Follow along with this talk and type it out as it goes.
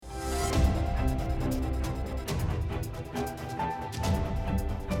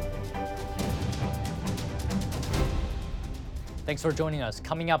Thanks for joining us.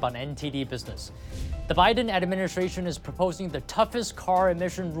 Coming up on NTD Business. The Biden administration is proposing the toughest car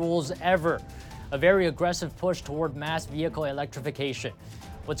emission rules ever, a very aggressive push toward mass vehicle electrification.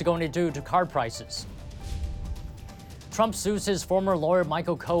 What's it going to do to car prices? Trump sues his former lawyer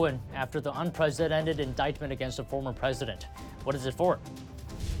Michael Cohen after the unprecedented indictment against the former president. What is it for?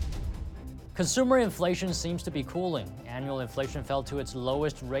 Consumer inflation seems to be cooling. Annual inflation fell to its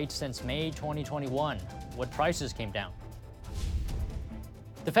lowest rate since May 2021. What prices came down?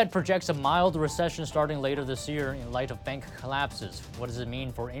 The Fed projects a mild recession starting later this year in light of bank collapses. What does it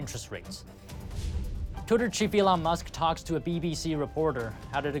mean for interest rates? Twitter chief Elon Musk talks to a BBC reporter.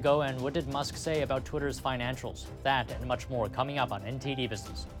 How did it go and what did Musk say about Twitter's financials? That and much more coming up on NTD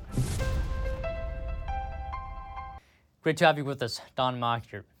Business. Great to have you with us. Don Ma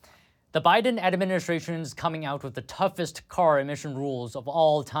here. The Biden administration is coming out with the toughest car emission rules of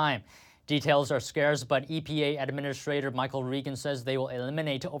all time. Details are scarce, but EPA Administrator Michael Regan says they will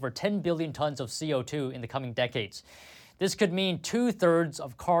eliminate over 10 billion tons of CO2 in the coming decades. This could mean 2/3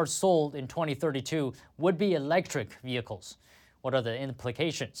 of cars sold in 2032 would be electric vehicles. What are the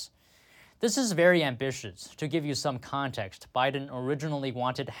implications? This is very ambitious. To give you some context, Biden originally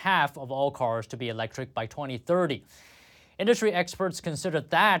wanted half of all cars to be electric by 2030. Industry experts consider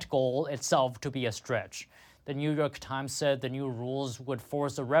that goal itself to be a stretch. The New York Times said the new rules would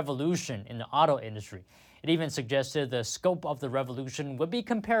force a revolution in the auto industry. It even suggested the scope of the revolution would be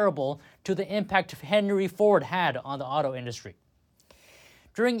comparable to the impact Henry Ford had on the auto industry.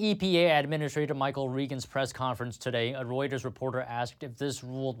 During EPA Administrator Michael Regan's press conference today, a Reuters reporter asked if this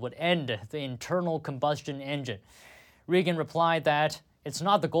rule would end the internal combustion engine. Regan replied that it's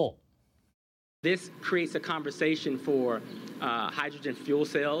not the goal. This creates a conversation for hydrogen fuel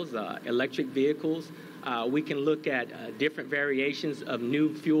cells, electric vehicles. We can look at different variations of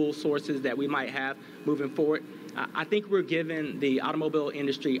new fuel sources that we might have moving forward. I think we're giving the automobile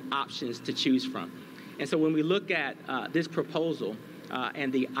industry options to choose from. And so when we look at this proposal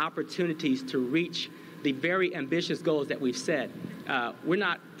and the opportunities to reach the very ambitious goals that we've set, we're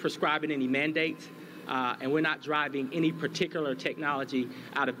not prescribing any mandates. And we're not driving any particular technology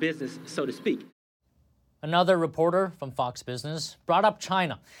out of business, so to speak. Another reporter from Fox Business brought up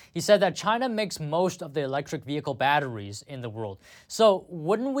China. He said that China makes most of the electric vehicle batteries in the world. So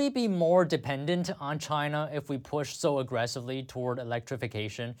wouldn't we be more dependent on China if we push so aggressively toward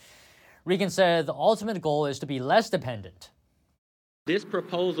electrification? Regan said the ultimate goal is to be less dependent. This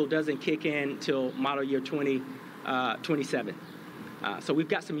proposal doesn't kick in till model year 2027. So we've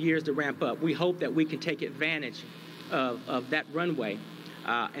got some years to ramp up. We hope that we can take advantage of that runway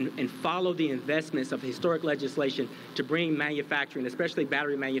and follow the investments of historic legislation to bring manufacturing, especially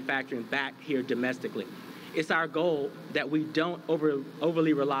battery manufacturing, back here domestically. It's our goal that we don't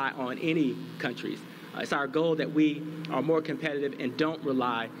overly rely on any countries. It's our goal that we are more competitive and don't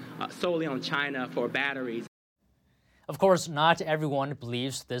rely solely on China for batteries. Of course, not everyone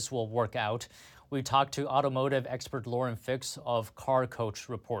believes this will work out. We talked to automotive expert Lauren Fix of Car Coach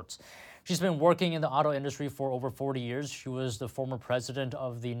Reports. She's been working in the auto industry for over 40 years. She was the former president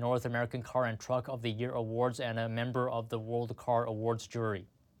of the North American Car and Truck of the Year Awards and a member of the World Car Awards jury.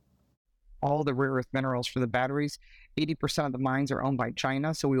 All the rare earth minerals for the batteries, 80% of the mines are owned by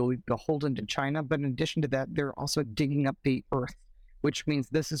China, so we will be beholden to China. But in addition to that, they're also digging up the earth, which means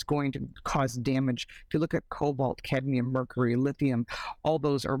this is going to cause damage. If you look at cobalt, cadmium, mercury, lithium, all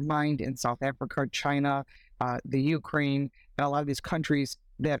those are mined in South Africa, China, the Ukraine, and a lot of these countries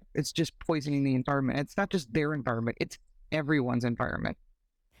that it's just poisoning the environment. It's not just their environment, it's everyone's environment.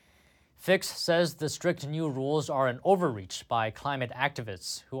 Fix says the strict new rules are an overreach by climate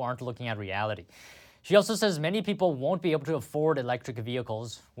activists who aren't looking at reality. She also says many people won't be able to afford electric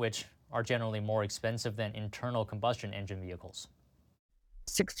vehicles, which are generally more expensive than internal combustion engine vehicles.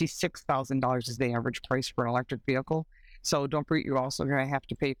 $66,000 is the average price for an electric vehicle. So don't forget, you're also going to have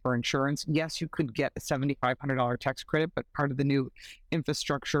to pay for insurance. Yes, you could get a $7,500 tax credit, but part of the new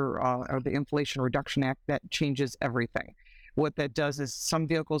infrastructure or the Inflation Reduction Act, that changes everything. What that does is some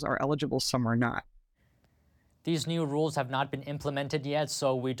vehicles are eligible, some are not. These new rules have not been implemented yet,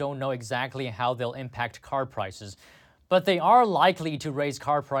 so we don't know exactly how they'll impact car prices. But they are likely to raise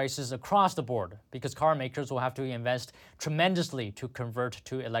car prices across the board because car makers will have to invest tremendously to convert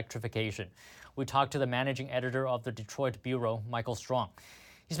to electrification. We talked to the managing editor of the Detroit Bureau, Michael Strong.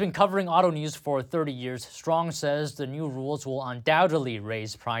 He's been covering auto news for 30 years. Strong says the new rules will undoubtedly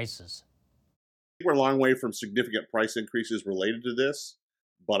raise prices. We're a long way from significant price increases related to this,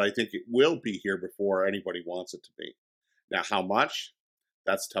 but I think it will be here before anybody wants it to be. Now, how much?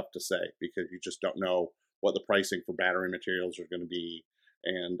 That's tough to say because you just don't know what the pricing for battery materials are going to be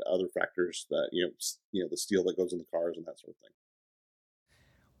and other factors that, the steel that goes in the cars and that sort of thing.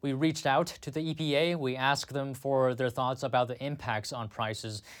 We reached out to the EPA, we asked them for their thoughts about the impacts on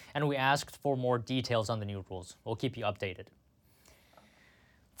prices, and we asked for more details on the new rules. We'll keep you updated.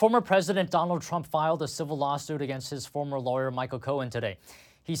 Former President Donald Trump filed a civil lawsuit against his former lawyer Michael Cohen today.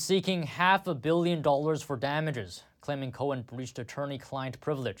 He's seeking $500 million for damages, claiming Cohen breached attorney-client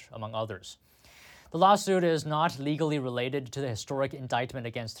privilege, among others. The lawsuit is not legally related to the historic indictment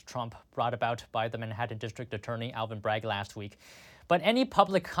against Trump brought about by the Manhattan District Attorney Alvin Bragg last week. But any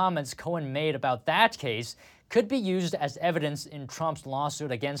public comments Cohen made about that case could be used as evidence in Trump's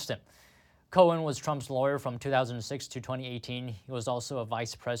lawsuit against him. Cohen was Trump's lawyer from 2006 to 2018. He was also a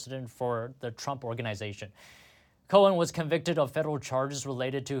vice president for the Trump Organization. Cohen was convicted of federal charges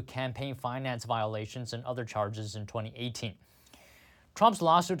related to campaign finance violations and other charges in 2018. Trump's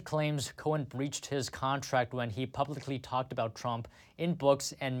lawsuit claims Cohen breached his contract when he publicly talked about Trump in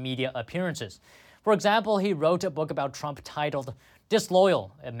books and media appearances. For example, he wrote a book about Trump titled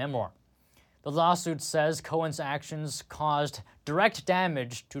Disloyal, a memoir. The lawsuit says Cohen's actions caused direct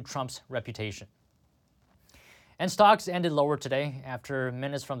damage to Trump's reputation. And stocks ended lower today after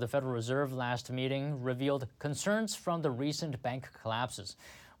minutes from the Federal Reserve last meeting revealed concerns from the recent bank collapses.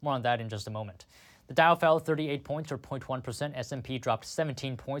 More on that in just a moment. The Dow fell 38 points or 0.1%, S&P dropped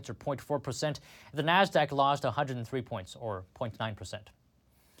 17 points or 0.4%, and the Nasdaq lost 103 points or 0.9%.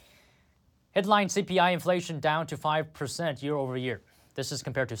 Headline CPI inflation down to 5% year over year. This is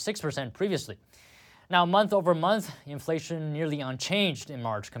compared to 6% previously. Now, month over month, inflation nearly unchanged in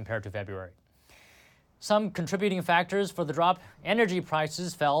March compared to February. Some contributing factors for the drop: energy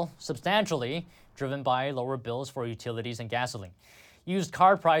prices fell substantially, driven by lower bills for utilities and gasoline. Used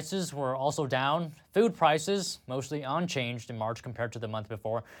car prices were also down. Food prices mostly unchanged in March compared to the month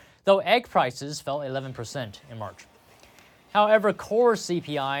before, though egg prices fell 11% in March. However, core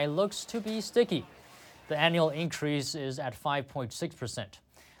CPI looks to be sticky. The annual increase is at 5.6%.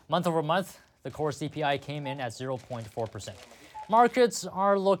 Month over month, the core CPI came in at 0.4%. Markets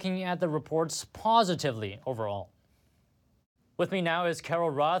are looking at the reports positively overall. With me now is Carol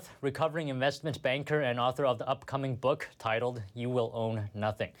Roth, recovering investment banker and author of the upcoming book titled You Will Own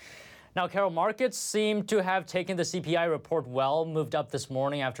Nothing. Now, Carol, markets seem to have taken the CPI report well, moved up this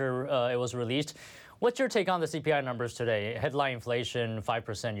morning after it was released. What's your take on the CPI numbers today? Headline inflation,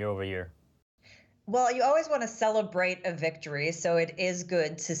 5% year over year. Well, you always want to celebrate a victory, so it is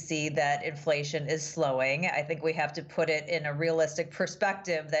good to see that inflation is slowing. I think we have to put it in a realistic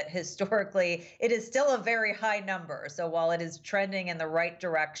perspective that historically it is still a very high number. So while it is trending in the right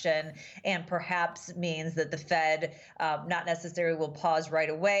direction and perhaps means that the Fed not necessarily will pause right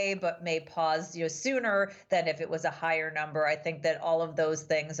away, but may pause sooner than if it was a higher number, I think that all of those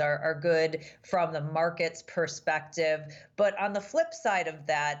things are good from the market's perspective. But on the flip side of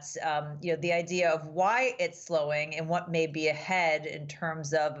that, the idea of why it's slowing and what may be ahead in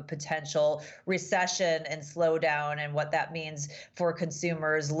terms of a potential recession and slowdown and what that means for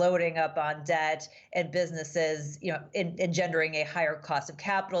consumers loading up on debt and businesses, engendering a higher cost of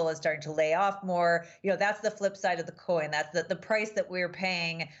capital and starting to lay off more. That's the flip side of the coin. That's the price that we're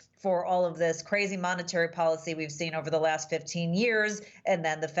paying for all of this crazy monetary policy we've seen over the last 15 years, and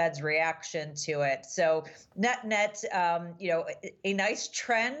then the Fed's reaction to it. So net, a nice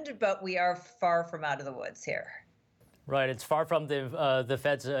trend, but we are far from out of the woods here. Right, it's far from the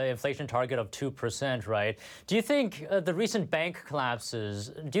Fed's inflation target of 2%, right? Do you think the recent bank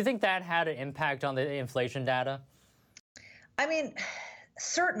collapses, do you think that had an impact on the inflation data? I mean,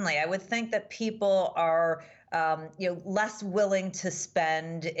 certainly. I would think that people are less willing to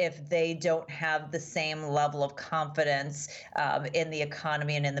spend if they don't have the same level of confidence in the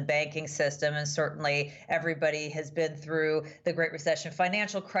economy and in the banking system. And certainly everybody has been through the Great Recession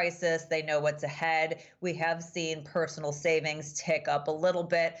financial crisis. They know what's ahead. We have seen personal savings tick up a little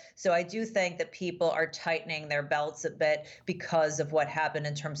bit. So I do think that people are tightening their belts a bit because of what happened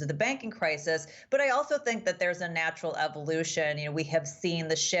in terms of the banking crisis. But I also think that there's a natural evolution. We have seen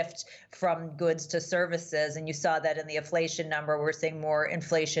the shift from goods to services. And you saw that in the inflation number. We're seeing more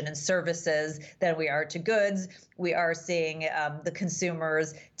inflation in services than we are to goods. We are seeing the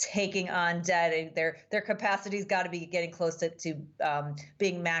consumers taking on debt. Their capacity's got to be getting close to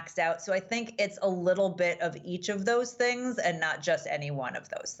being maxed out. So I think it's a little bit of each of those things and not just any one of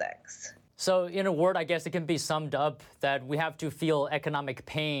those things. So in a word, I guess it can be summed up that we have to feel economic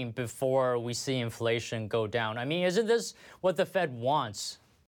pain before we see inflation go down. I mean, isn't this what the Fed wants?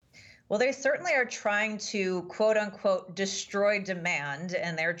 Well, they certainly are trying to quote unquote destroy demand,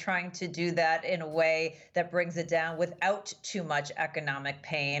 and they're trying to do that in a way that brings it down without too much economic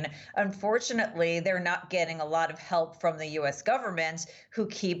pain. Unfortunately, they're not getting a lot of help from the US government, who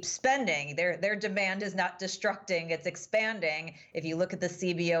keeps spending. Their demand is not destructing, it's expanding. If you look at the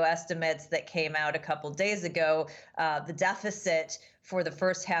CBO estimates that came out a couple days ago, the deficit for the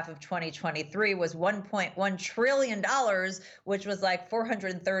first half of 2023 was $1.1 trillion, which was like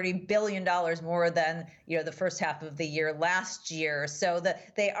 $430 billion more than the first half of the year last year. So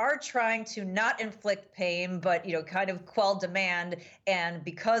they are trying to not inflict pain, but kind of quell demand. And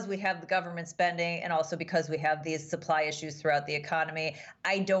because we have the government spending, and also because we have these supply issues throughout the economy,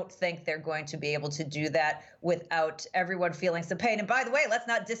 I don't think they're going to be able to do that without everyone feeling some pain. And by the way, let's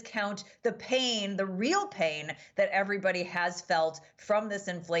not discount the pain, the real pain that everybody has felt from this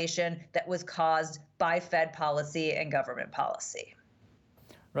inflation that was caused by Fed policy and government policy.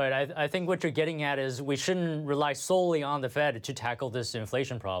 Right. I think what you're getting at is we shouldn't rely solely on the Fed to tackle this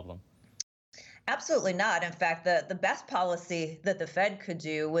inflation problem. Absolutely not. In fact, the best policy that the Fed could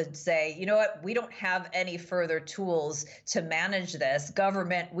do would say, you know what, we don't have any further tools to manage this.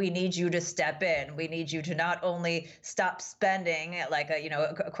 Government, we need you to step in. We need you to not only stop spending like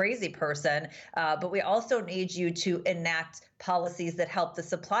a crazy person, but we also need you to enact policies that help the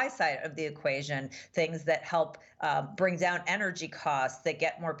supply side of the equation, things that help bring down energy costs, that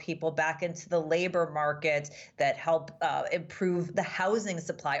get more people back into the labor market, that help improve the housing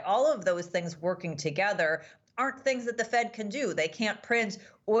supply. All of those things working together aren't things that the Fed can do. They can't print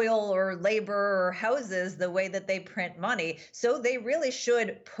oil or labor or houses the way that they print money. So they really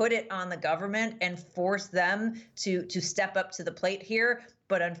should put it on the government and force them to step up to the plate here.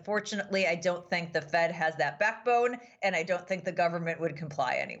 But unfortunately, I don't think the Fed has that backbone, and I don't think the government would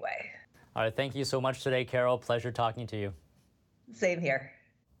comply anyway. All right, thank you so much today, Carol. Pleasure talking to you. Same here.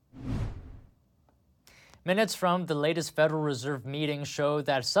 Minutes from the latest Federal Reserve meeting show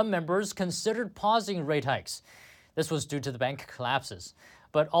that some members considered pausing rate hikes. This was due to the bank collapses.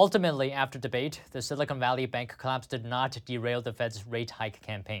 But ultimately, after debate, the Silicon Valley Bank collapse did not derail the Fed's rate hike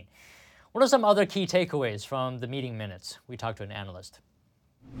campaign. What are some other key takeaways from the meeting minutes? We talked to an analyst.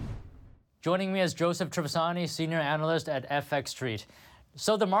 Joining me is Joseph Trevesani, senior analyst at FX Street.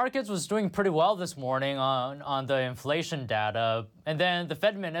 So the markets was doing pretty well this morning on the inflation data, and then the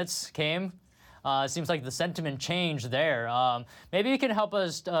Fed minutes came. Seems like the sentiment changed there. Maybe you can help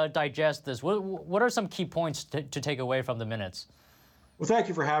us digest this. What are some key points to take away from the minutes? Well, thank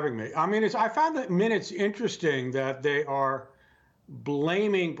you for having me. I mean, I found the minutes interesting that they are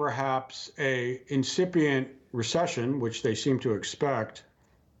blaming perhaps a incipient recession, which they seem to expect,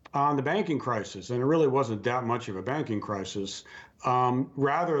 on the banking crisis. And it really wasn't that much of a banking crisis,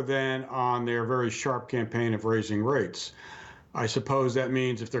 rather than on their very sharp campaign of raising rates. I suppose that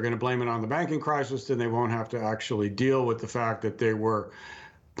means if they're going to blame it on the banking crisis, then they won't have to actually deal with the fact that they were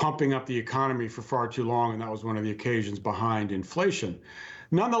pumping up the economy for far too long, and that was one of the occasions behind inflation.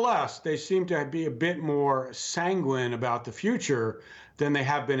 Nonetheless, they seem to be a bit more sanguine about the future than they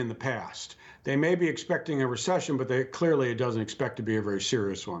have been in the past. They may be expecting a recession, but clearly it doesn't expect to be a very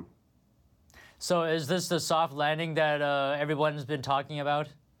serious one. So is this the soft landing that everyone's been talking about?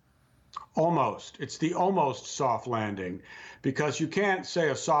 Almost. It's the almost soft landing, because you can't say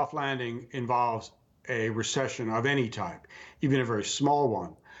a soft landing involves a recession of any type, even a very small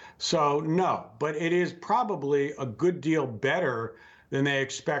one. So no, but it is probably a good deal better than they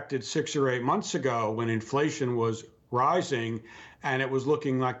expected 6 or 8 months ago, when inflation was rising and it was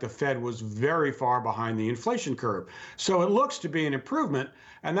looking like the Fed was very far behind the inflation curve. So it looks to be an improvement.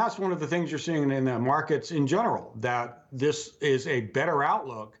 And that's one of the things you're seeing in the markets in general, that this is a better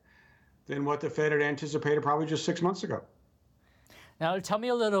outlook than what the Fed had anticipated probably just 6 months ago. Now, tell me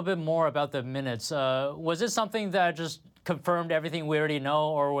a little bit more about the minutes. Was it something that just confirmed everything we already know,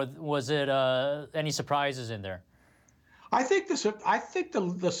 or was it any surprises in there? I think the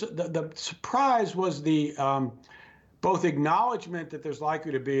surprise was the both acknowledgement that there's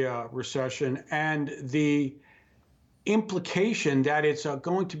likely to be a recession and the implication that it's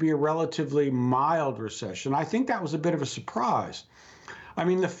going to be a relatively mild recession. I think that was a bit of a surprise. I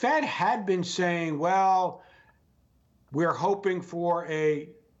mean, the Fed had been saying, well, we're hoping for a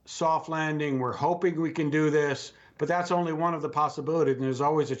soft landing. We're hoping we can do this, but that's only one of the possibilities. And there's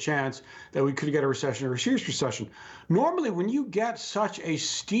always a chance that we could get a recession or a serious recession. Normally, when you get such a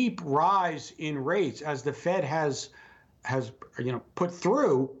steep rise in rates as the Fed has put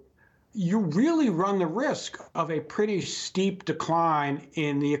through, you really run the risk of a pretty steep decline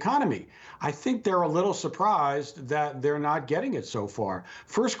in the economy. I think they're a little surprised that they're not getting it so far.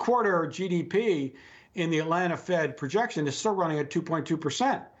 First quarter GDP in the Atlanta Fed projection is still running at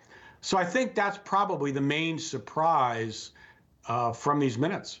 2.2%. So I think that's probably the main surprise from these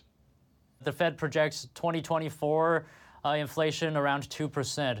minutes. The Fed projects 2024 inflation around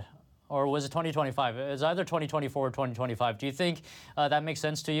 2%. Or was it 2025? It's either 2024 or 2025. Do you think that makes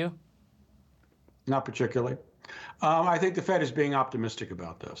sense to you? Not particularly. I think the Fed is being optimistic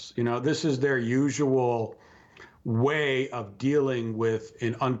about this. You know, this is their usual way of dealing with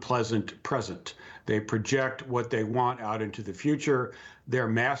an unpleasant present. They project what they want out into the future. They're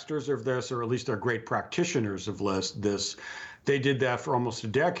masters of this, or at least they're great practitioners of this. They did that for almost a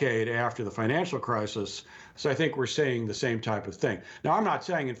decade after the financial crisis. So I think we're saying the same type of thing. Now, I'm not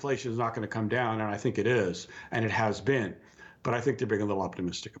saying inflation is not going to come down, and I think it is, and it has been. But I think they're being a little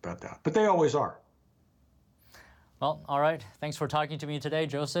optimistic about that. But they always are. Well, all right. Thanks for talking to me today,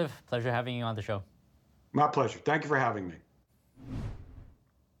 Joseph. Pleasure having you on the show. My pleasure. Thank you for having me.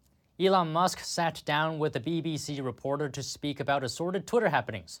 Elon Musk sat down with a BBC reporter to speak about assorted Twitter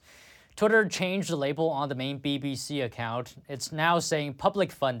happenings. Twitter changed the label on the main BBC account. It's now saying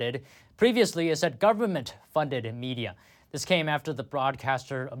public-funded. Previously, it said government-funded media. This came after the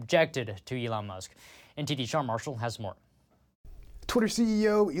broadcaster objected to Elon Musk. NTD Sean Marshall has more. Twitter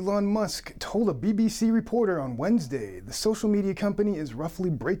CEO Elon Musk told a BBC reporter on Wednesday the social media company is roughly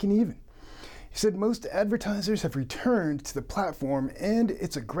breaking even. He said most advertisers have returned to the platform and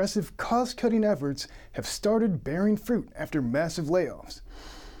its aggressive cost-cutting efforts have started bearing fruit after massive layoffs.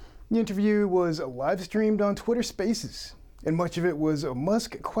 The interview was live streamed on Twitter Spaces, and much of it was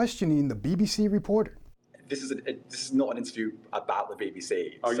Musk questioning the BBC reporter. This is not an interview about the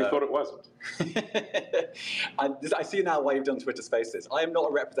BBC. Oh, so. You thought it wasn't? I see now why you've done Twitter Spaces. I am not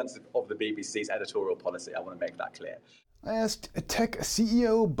a representative of the BBC's editorial policy. I want to make that clear. I asked tech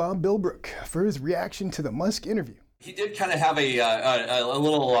CEO Bob Bilbrook for his reaction to the Musk interview. He did kind of have a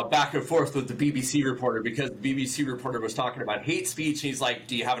little back and forth with the BBC reporter, because the BBC reporter was talking about hate speech. And he's like,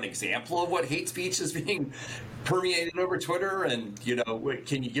 do you have an example of what hate speech is being permeated over Twitter? And, you know,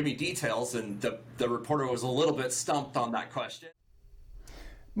 can you give me details? And the reporter was a little bit stumped on that question.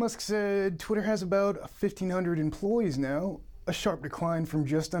 Musk said Twitter has about 1,500 employees now, a sharp decline from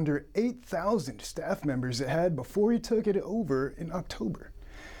just under 8,000 staff members it had before he took it over in October.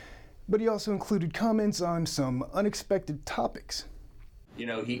 But he also included comments on some unexpected topics. You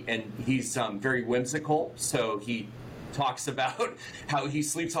know, he's very whimsical, so he talks about how he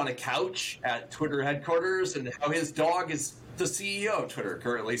sleeps on a couch at Twitter headquarters and how his dog is the CEO of Twitter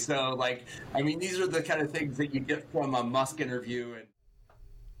currently. So, like, I mean, these are the kind of things that you get from a Musk interview.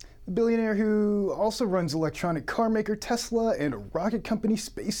 The billionaire, who also runs electronic car maker Tesla and rocket company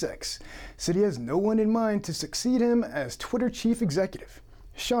SpaceX, said he has no one in mind to succeed him as Twitter chief executive.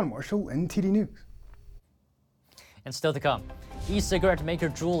 Sean Marshall, NTD News. And still to come, e-cigarette maker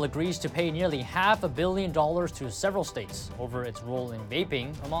Juul agrees to pay nearly $500 million to several states over its role in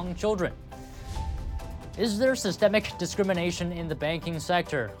vaping among children. Is there systemic discrimination in the banking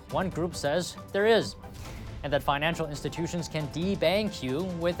sector? One group says there is, and that financial institutions can debank you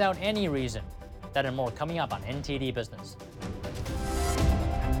without any reason. That and more coming up on NTD Business.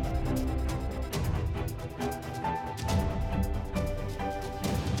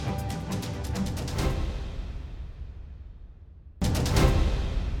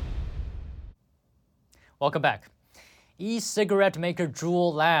 Welcome back. E-cigarette maker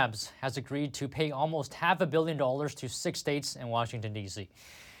Juul Labs has agreed to pay almost $500 million to 6 states and Washington, D.C.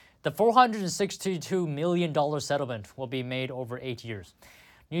 The $462 million settlement will be made over 8 years.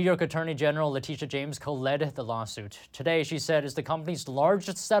 New York Attorney General Letitia James co-led the lawsuit. Today, she said, is the company's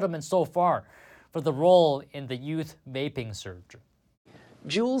largest settlement so far for the role in the youth vaping surge.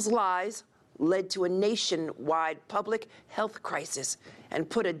 Juul's lies led to a nationwide public health crisis and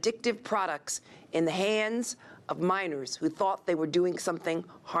put addictive products in the hands of minors who thought they were doing something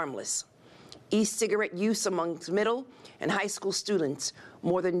harmless. E-cigarette use amongst middle and high school students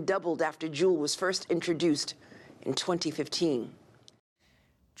more than doubled after Juul was first introduced in 2015.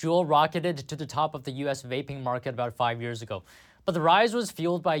 Juul rocketed to the top of the U.S. vaping market about 5 years ago, but the rise was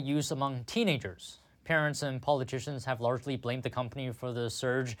fueled by use among teenagers. Parents and politicians have largely blamed the company for the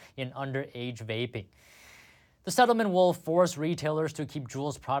surge in underage vaping. The settlement will force retailers to keep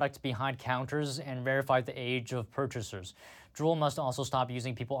Juul's products behind counters and verify the age of purchasers. Juul must also stop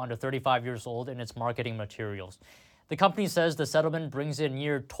using people under 35 years old in its marketing materials. The company says the settlement brings in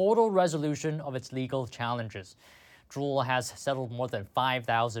near total resolution of its legal challenges. Juul has settled more than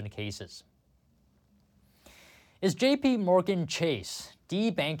 5,000 cases. Is J.P. Morgan Chase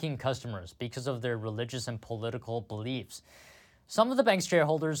debanking customers because of their religious and political beliefs? Some of the bank's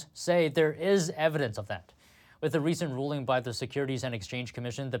shareholders say there is evidence of that. With the recent ruling by the Securities and Exchange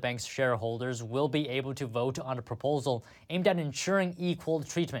Commission, the bank's shareholders will be able to vote on a proposal aimed at ensuring equal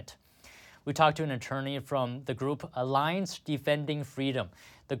treatment. We talked to an attorney from the group Alliance Defending Freedom.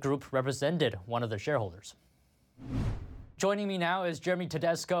 The group represented one of the shareholders. Joining me now is Jeremy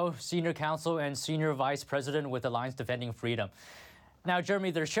Tedesco, Senior Counsel and Senior Vice President with Alliance Defending Freedom. Now,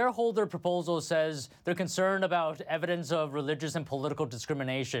 Jeremy, their shareholder proposal says they're concerned about evidence of religious and political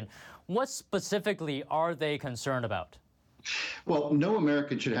discrimination. What specifically are they concerned about? Well, no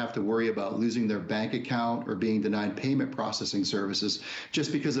American should have to worry about losing their bank account or being denied payment processing services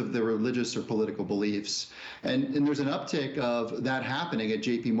just because of their religious or political beliefs. And there's an uptick of that happening at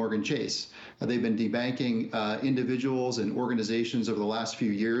JP Morgan Chase. They've been debanking individuals and organizations over the last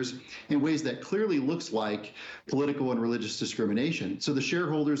few years in ways that clearly looks like political and religious discrimination. So the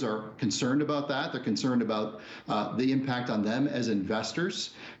shareholders are concerned about that. They're concerned about the impact on them as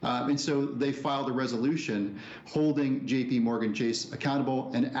investors. And so they filed a resolution holding JP Morgan Chase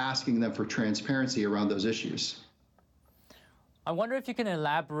accountable and asking them for transparency around those issues. I wonder if you can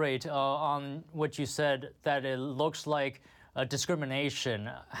elaborate on what you said, that it looks like discrimination.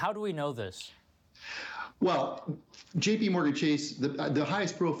 How do we know this? Well, JP Morgan Chase, the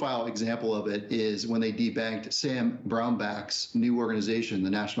highest profile example of it is when they debanked Sam Brownback's new organization, the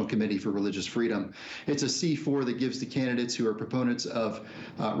National Committee for Religious Freedom. It's a C4 that gives to candidates who are proponents of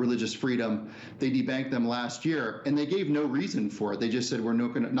religious freedom. They debanked them last year, and they gave no reason for it. They just said, we're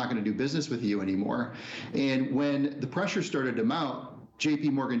not going to do business with you anymore. And when the pressure started to mount,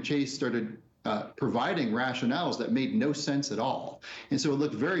 JP Morgan Chase started providing rationales that made no sense at all. And so it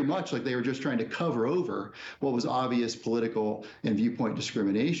looked very much like they were just trying to cover over what was obvious political and viewpoint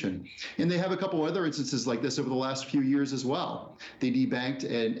discrimination. And they have a couple other instances like this over the last few years as well. They debanked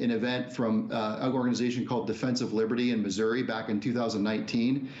an event from an organization called Defense of Liberty in Missouri back in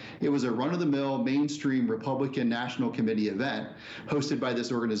 2019. It was a run-of-the-mill mainstream Republican National Committee event hosted by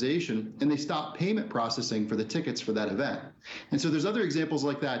this organization, and they stopped payment processing for the tickets for that event. And so there's other examples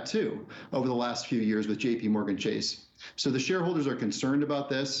like that too over the last few years with JP Morgan Chase. So the shareholders are concerned about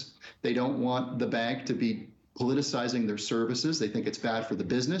this. They don't want the bank to be politicizing their services. They think it's bad for the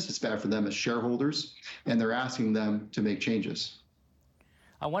business, it's bad for them as shareholders, and they're asking them to make changes.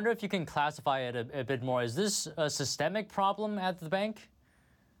 I wonder if you can classify it a bit more. Is this a systemic problem at the bank?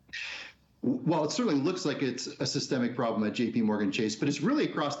 Well, it certainly looks like it's a systemic problem at JP Morgan Chase, but it's really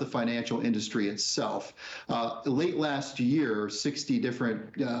across the financial industry itself. Late last year, 60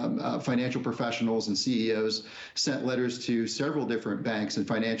 different financial professionals and CEOs sent letters to several different banks and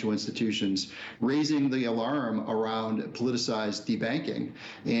financial institutions raising the alarm around politicized debanking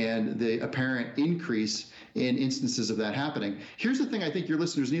and the apparent increase in instances of that happening. Here's the thing I think your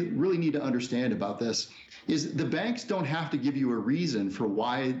listeners really need to understand about this. Is the banks don't have to give you a reason for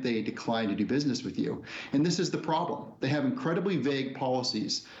why they decline to do business with you. And this is the problem. They have incredibly vague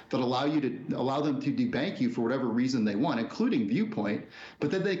policies that allow them to debank you for whatever reason they want, including viewpoint,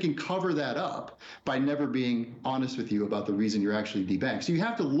 but then they can cover that up by never being honest with you about the reason you're actually debanked. So you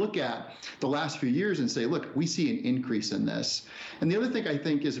have to look at the last few years and say, look, we see an increase in this. And the other thing I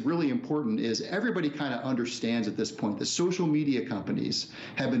think is really important is everybody kind of understands at this point that social media companies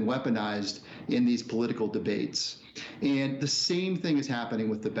have been weaponized in these political debates. And the same thing is happening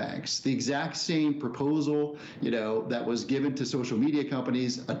with the banks. The exact same proposal, that was given to social media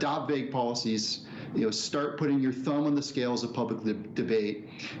companies, adopt vague policies, start putting your thumb on the scales of public debate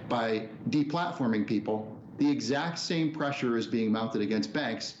by deplatforming people. The exact same pressure is being mounted against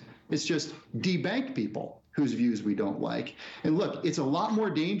banks. It's just debank people whose views we don't like. And look, it's a lot more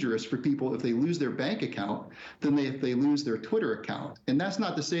dangerous for people if they lose their bank account than if they lose their Twitter account. And that's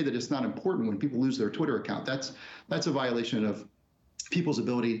not to say that it's not important when people lose their Twitter account. That's a violation of people's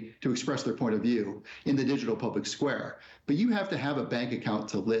ability to express their point of view in the digital public square. But you have to have a bank account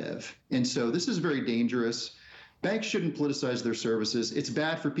to live. And so this is very dangerous. Banks shouldn't politicize their services. It's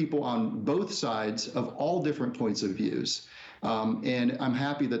bad for people on both sides of all different points of views. And I'm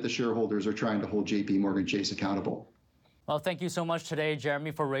happy that the shareholders are trying to hold JP Morgan Chase accountable. Well, thank you so much today, Jeremy,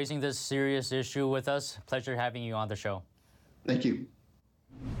 for raising this serious issue with us. Pleasure having you on the show. Thank you.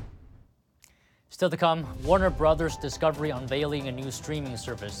 Still to come, Warner Brothers Discovery unveiling a new streaming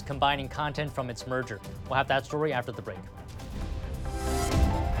service combining content from its merger. We'll have that story after the break.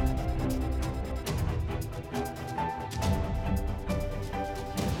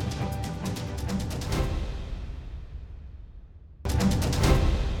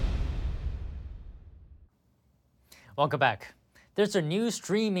 Welcome back. There's a new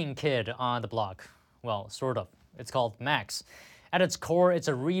streaming kid on the block. Well, sort of. It's called Max. At its core, it's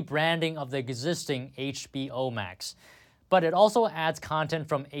a rebranding of the existing HBO Max. But it also adds content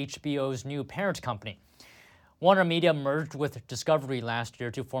from HBO's new parent company. Warner Media merged with Discovery last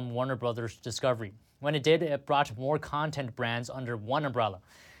year to form Warner Brothers Discovery. When it did, it brought more content brands under one umbrella.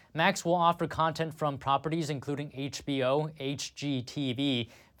 Max will offer content from properties including HBO, HGTV,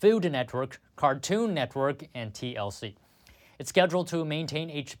 Food Network, Cartoon Network, and TLC. It's scheduled to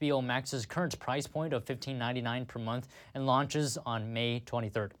maintain HBO Max's current price point of $15.99 per month and launches on May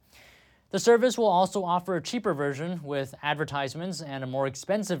 23rd. The service will also offer a cheaper version with advertisements and a more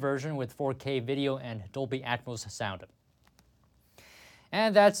expensive version with 4K video and Dolby Atmos sound.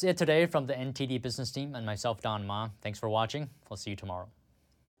 And that's it today from the NTD business team and myself, Don Ma. Thanks for watching. We'll see you tomorrow.